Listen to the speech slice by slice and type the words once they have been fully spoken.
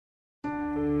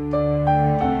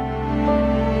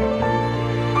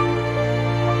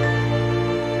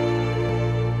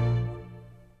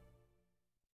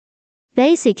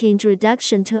Basic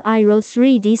introduction to iReal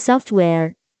 3D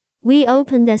software. We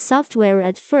open the software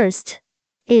at first.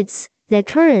 It's the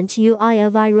current UI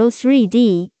of iReal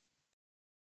 3D.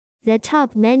 The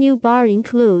top menu bar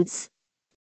includes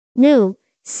New,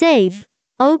 Save,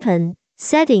 Open,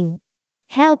 Setting,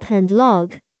 Help and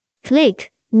Log.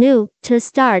 Click New to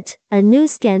start a new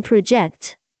scan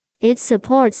project. It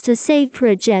supports to save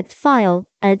project file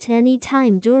at any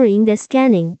time during the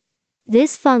scanning.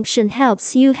 This function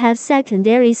helps you have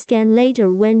secondary scan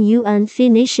later when you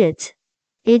unfinish it.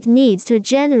 It needs to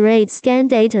generate scan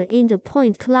data in the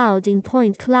point cloud in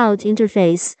point cloud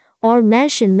interface or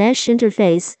mesh in mesh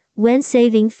interface when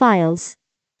saving files.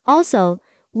 Also,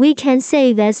 we can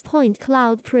save as point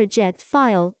cloud project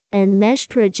file and mesh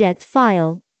project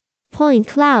file. Point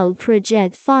cloud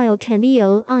project file can be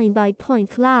aligned by point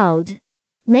cloud.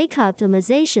 Make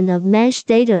optimization of mesh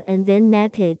data and then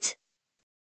map it.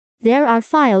 There are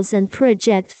files and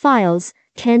project files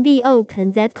can be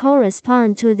opened that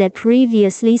correspond to the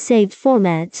previously saved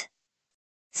format.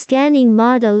 Scanning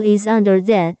model is under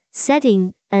the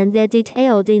setting, and the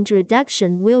detailed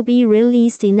introduction will be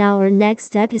released in our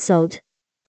next episode.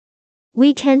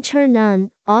 We can turn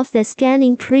on, off the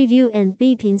scanning preview and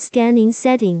beeping scanning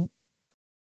setting.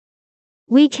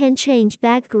 We can change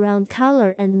background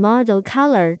color and model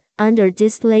color under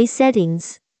display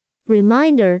settings.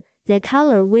 Reminder, the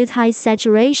color with high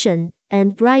saturation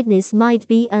and brightness might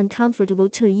be uncomfortable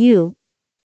to you.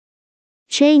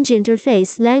 Change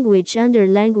interface language under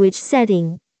language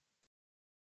setting.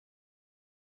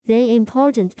 The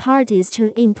important part is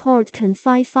to import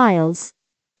config files.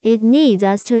 It needs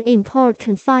us to import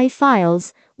config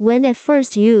files when the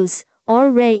first use or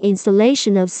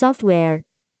reinstallation of software.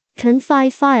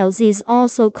 Config files is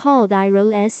also called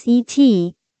iReal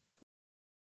set.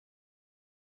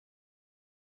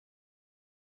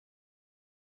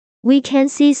 We can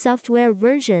see software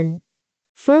version,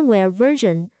 firmware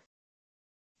version,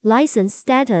 license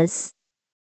status,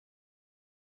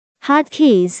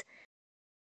 hotkeys,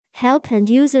 help and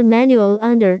user manual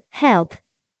under help.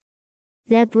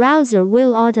 The browser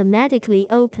will automatically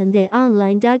open the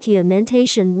online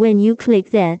documentation when you click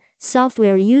the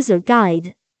software user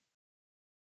guide.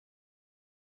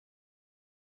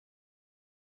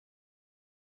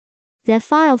 The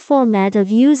file format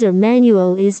of user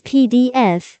manual is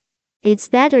PDF. It's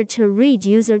better to read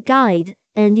user guide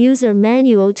and user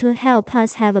manual to help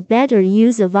us have a better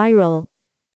use of iReal.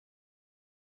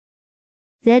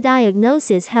 The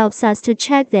diagnosis helps us to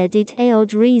check the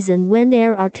detailed reason when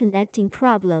there are connecting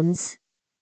problems.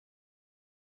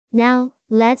 Now,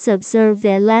 let's observe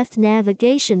the left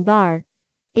navigation bar.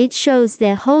 It shows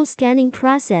the whole scanning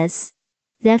process.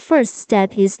 The first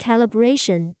step is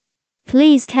calibration.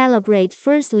 Please calibrate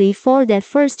firstly for the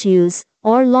first use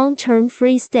or long-term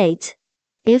free state.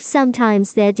 If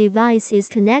sometimes the device is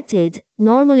connected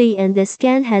normally and the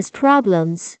scan has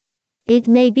problems, it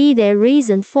may be the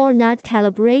reason for not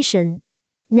calibration.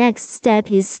 Next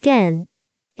step is scan.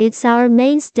 It's our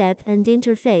main step and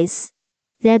interface.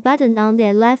 The button on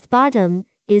the left bottom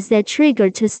is the trigger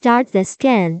to start the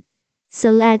scan.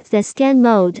 Select the scan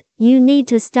mode, you need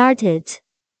to start it.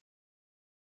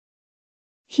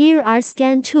 Here are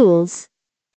scan tools.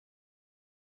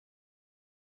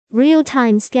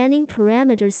 Real-time scanning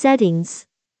parameter settings.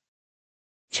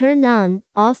 Turn on,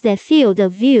 off the field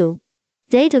of view.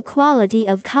 Data quality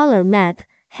of color map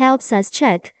helps us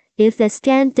check if the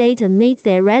scanned data meet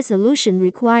the resolution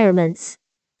requirements.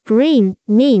 Green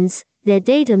means the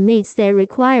data meets the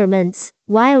requirements,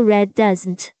 while red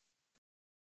doesn't.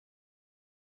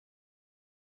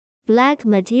 Black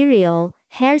material,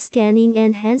 hair scanning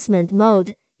enhancement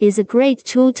mode, is a great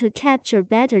tool to capture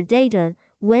better data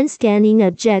when scanning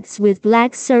objects with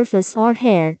black surface or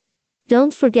hair.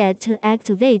 Don't forget to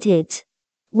activate it.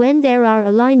 When there are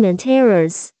alignment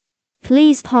errors,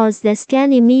 please pause the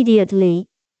scan immediately.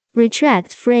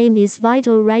 Retract frame is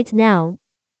vital right now.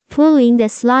 Pulling the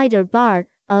slider bar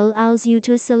allows you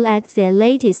to select the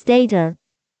latest data.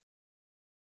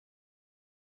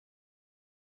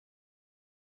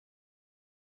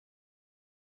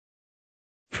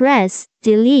 Press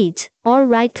Delete or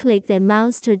right-click the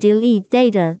mouse to delete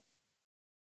data.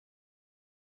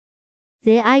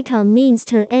 The icon means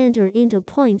to enter into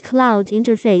point cloud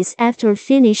interface after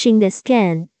finishing the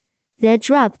scan. The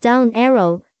drop-down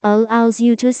arrow allows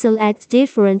you to select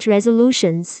different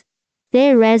resolutions.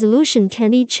 The resolution can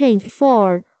be changed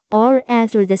before or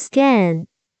after the scan.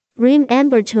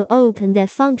 Remember to open the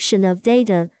function of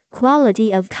data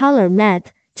quality of color map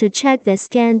to check the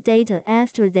scanned data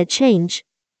after the change.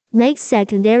 Make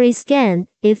secondary scan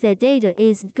if the data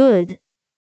is good.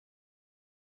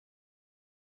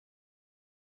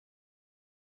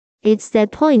 It's the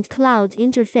point cloud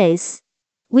interface.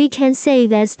 We can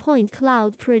save as point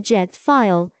cloud project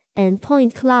file and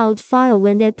point cloud file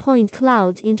when the point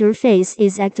cloud interface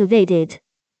is activated.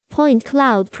 Point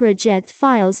cloud project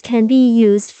files can be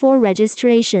used for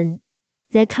registration.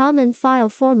 The common file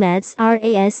formats are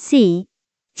ASC,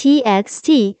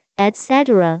 TXT,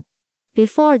 etc.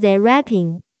 Before the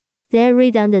wrapping, the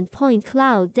redundant point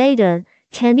cloud data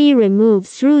can be removed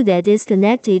through the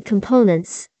disconnected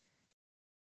components.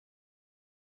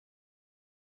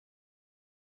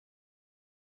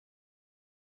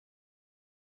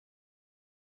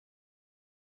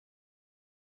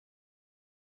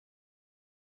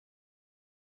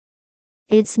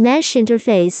 Its mesh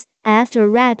interface, after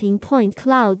wrapping point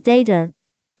cloud data.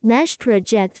 Mesh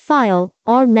project file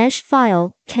or mesh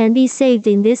file can be saved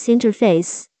in this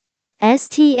interface.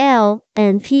 STL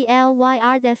and PLY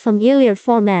are the familiar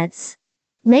formats.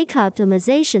 Make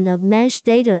optimization of mesh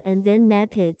data and then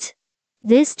map it.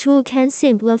 This tool can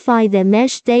simplify the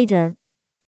mesh data.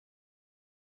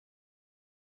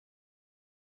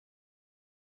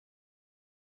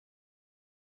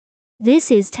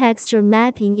 This is texture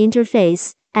mapping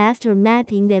interface, after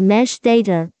mapping the mesh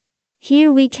data.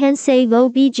 Here we can save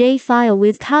OBJ file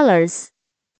with colors.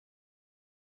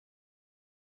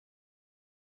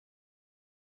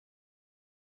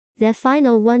 The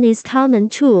final one is Common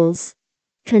Tools.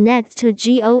 Connect to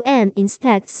GOM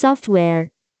Inspect software.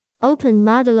 Open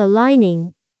Model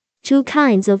Aligning. Two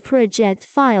kinds of project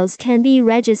files can be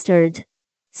registered.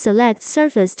 Select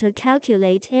Surface to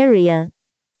calculate area.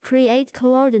 Create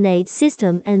coordinate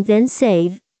system and then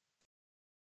save.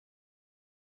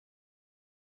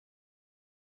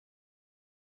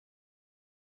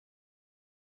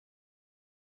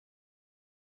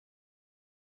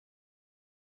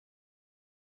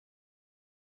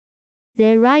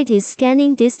 The right is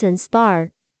scanning distance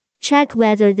bar. Check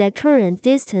whether the current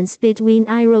distance between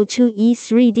iReal 2E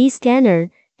 3D scanner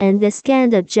and the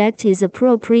scanned object is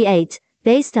appropriate,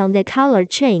 based on the color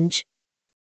change.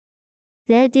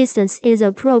 The distance is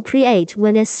appropriate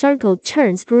when a circle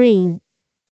turns green.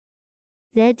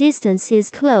 The distance is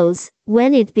close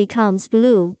when it becomes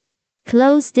blue.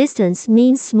 Close distance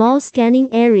means small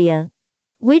scanning area,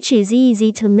 which is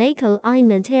easy to make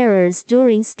alignment errors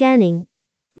during scanning.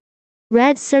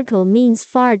 Red circle means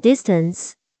far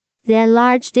distance. The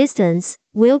large distance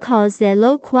will cause the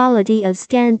low quality of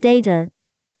scanned data.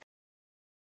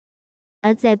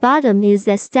 At the bottom is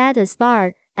the status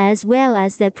bar, as well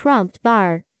as the prompt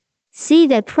bar. See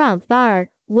the prompt bar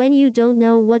when you don't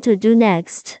know what to do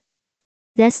next.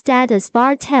 The status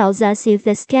bar tells us if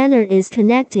the scanner is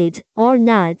connected or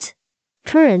not.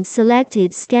 Current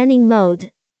selected scanning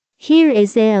mode. Here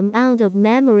is the amount of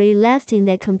memory left in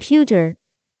the computer.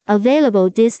 Available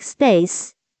disk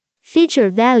space. Feature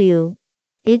value.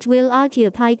 It will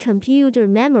occupy computer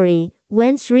memory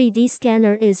when 3D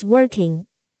scanner is working.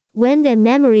 When the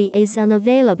memory is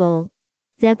unavailable,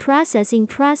 the processing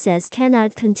process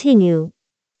cannot continue.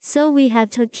 So we have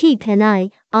to keep an eye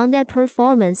on the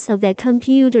performance of the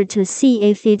computer to see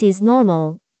if it is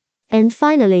normal. And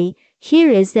finally, here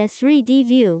is the 3D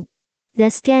view. The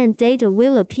scanned data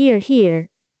will appear here.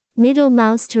 Middle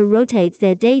mouse to rotate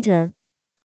the data.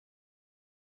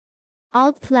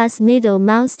 Alt plus middle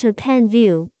mouse to pan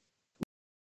view.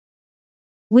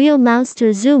 Wheel mouse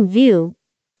to zoom view.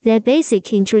 The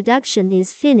basic introduction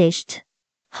is finished.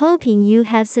 Hoping you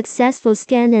have successful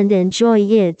scan and enjoy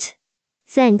it.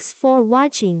 Thanks for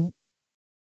watching.